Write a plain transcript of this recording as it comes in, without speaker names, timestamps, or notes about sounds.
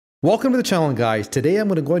Welcome to the channel, guys. Today I'm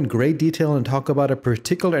going to go in great detail and talk about a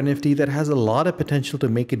particular NFT that has a lot of potential to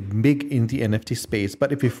make it big in the NFT space.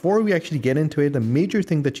 But before we actually get into it, the major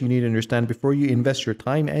thing that you need to understand before you invest your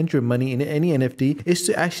time and your money in any NFT is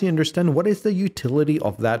to actually understand what is the utility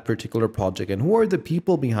of that particular project and who are the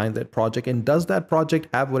people behind that project, and does that project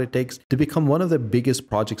have what it takes to become one of the biggest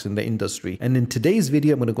projects in the industry. And in today's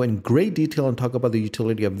video, I'm going to go in great detail and talk about the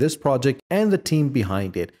utility of this project and the team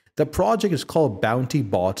behind it. The project is called Bounty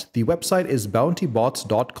Botz. The website is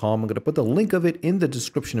BountyBotz.com. I'm going to put the link of it in the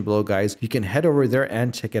description below, guys. You can head over there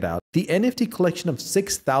and check it out. The NFT collection of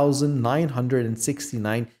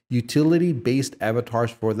 6,969 utility-based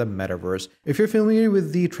avatars for the metaverse. If you're familiar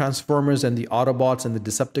with the Transformers and the Autobots and the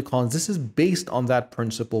Decepticons, this is based on that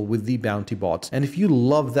principle with the Bounty Botz. And if you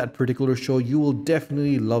love that particular show, you will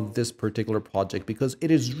definitely love this particular project because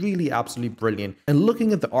it is really absolutely brilliant. And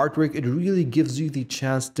looking at the artwork, it really gives you the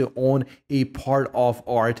chance to own a part of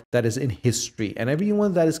art that is in history. And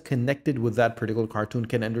everyone that is connected with that particular cartoon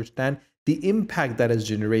can understand the impact that is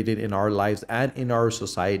generated in our lives and in our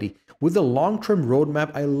society. With the long-term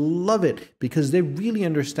roadmap, I love it because they really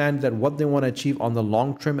understand that what they want to achieve on the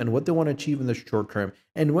long term and what they want to achieve in the short term.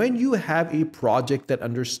 And when you have a project that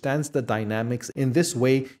understands the dynamics in this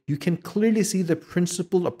way, you can clearly see the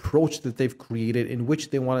principled approach that they've created in which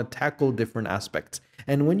they want to tackle different aspects.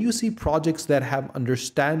 And when you see projects that have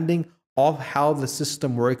understanding of how the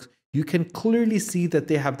system works, you can clearly see that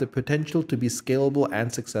they have the potential to be scalable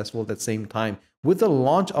and successful at the same time. With the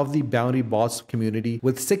launch of the Bounty Botz community,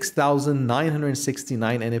 with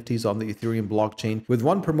 6,969 NFTs on the Ethereum blockchain, with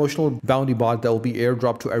one promotional Bounty Bot that will be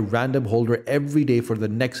airdropped to a random holder every day for the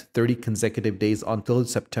next 30 consecutive days until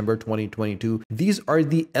September 2022. These are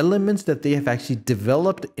the elements that they have actually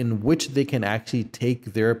developed in which they can actually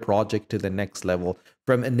take their project to the next level.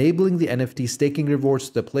 From enabling the NFT staking rewards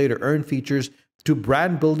to the play to earn features, to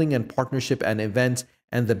brand building and partnership and events.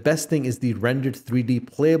 And the best thing is the rendered 3D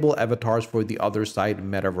playable avatars for the other side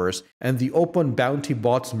metaverse, and the open Bounty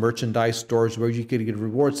Botz merchandise stores where you can get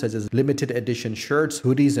rewards such as limited edition shirts,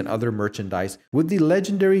 hoodies, and other merchandise. With the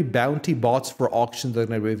legendary Bounty Botz for auctions that are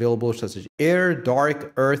going to be available such as air,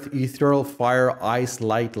 dark, earth, ethereal, fire, ice,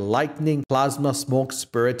 light, lightning, plasma, smoke,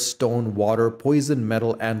 spirit, stone, water, poison,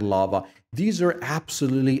 metal, and lava. These are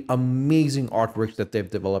absolutely amazing artworks that they've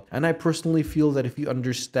developed. And I personally feel that if you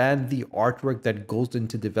understand the artwork that goes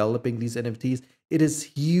into developing these NFTs, it is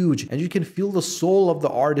huge. And you can feel the soul of the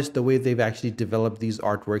artist the way they've actually developed these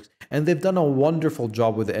artworks. And they've done a wonderful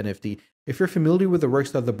job with the NFT. If you're familiar with the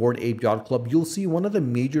works of the Bored Ape Yacht Club, you'll see one of the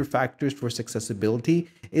major factors for accessibility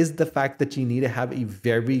is the fact that you need to have a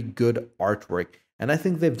very good artwork. And I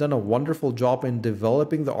think they've done a wonderful job in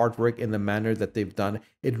developing the artwork in the manner that they've done.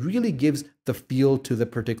 It really gives the feel to the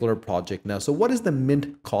particular project. Now, so what is the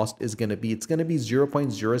mint cost is going to be? It's going to be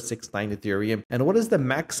 0.069 Ethereum. And what is the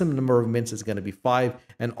maximum number of mints? Is going to be 5.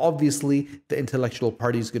 And obviously, the intellectual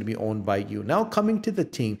property is going to be owned by you. Now, coming to the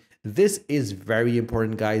team, this is very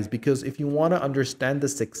important, guys, because if you want to understand the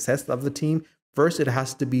success of the team, first, it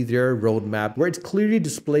has to be their roadmap where it clearly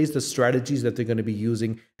displays the strategies that they're going to be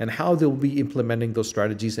using and how they'll be implementing those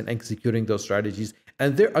strategies and executing those strategies,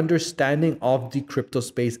 and their understanding of the crypto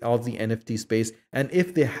space, of the NFT space, and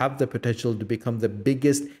if they have the potential to become the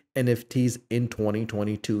biggest NFTs in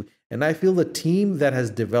 2022. And I feel the team that has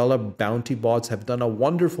developed Bounty Botz have done a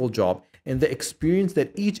wonderful job in the experience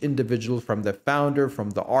that each individual, from the founder,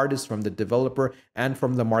 from the artist, from the developer, and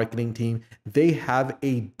from the marketing team, they have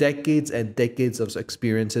a decades and decades of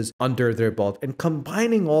experiences under their belt. And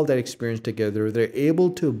combining all that experience together, they're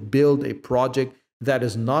able to build a project that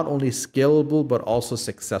is not only scalable, but also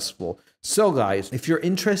successful. So guys, if you're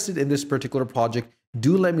interested in this particular project,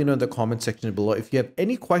 do let me know in the comment section below. If you have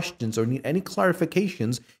any questions or need any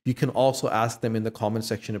clarifications, you can also ask them in the comment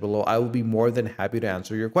section below. I will be more than happy to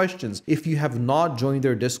answer your questions. If you have not joined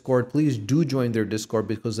their Discord, please do join their Discord,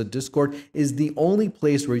 because the Discord is the only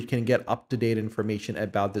place where you can get up-to-date information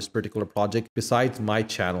about this particular project besides my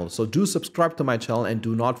channel. So do subscribe to my channel and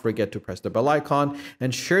do not forget to press the bell icon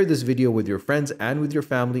and share this video with your friends and with your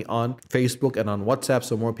family on Facebook and on WhatsApp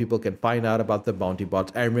so more people can find out about the Bounty Botz.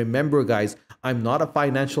 And remember, guys, I'm not a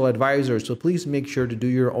financial advisor, so please make sure to do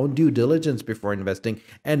your own due diligence before investing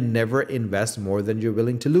and never invest more than you're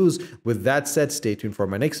willing to lose. With that said, stay tuned for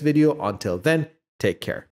my next video. Until then, take care.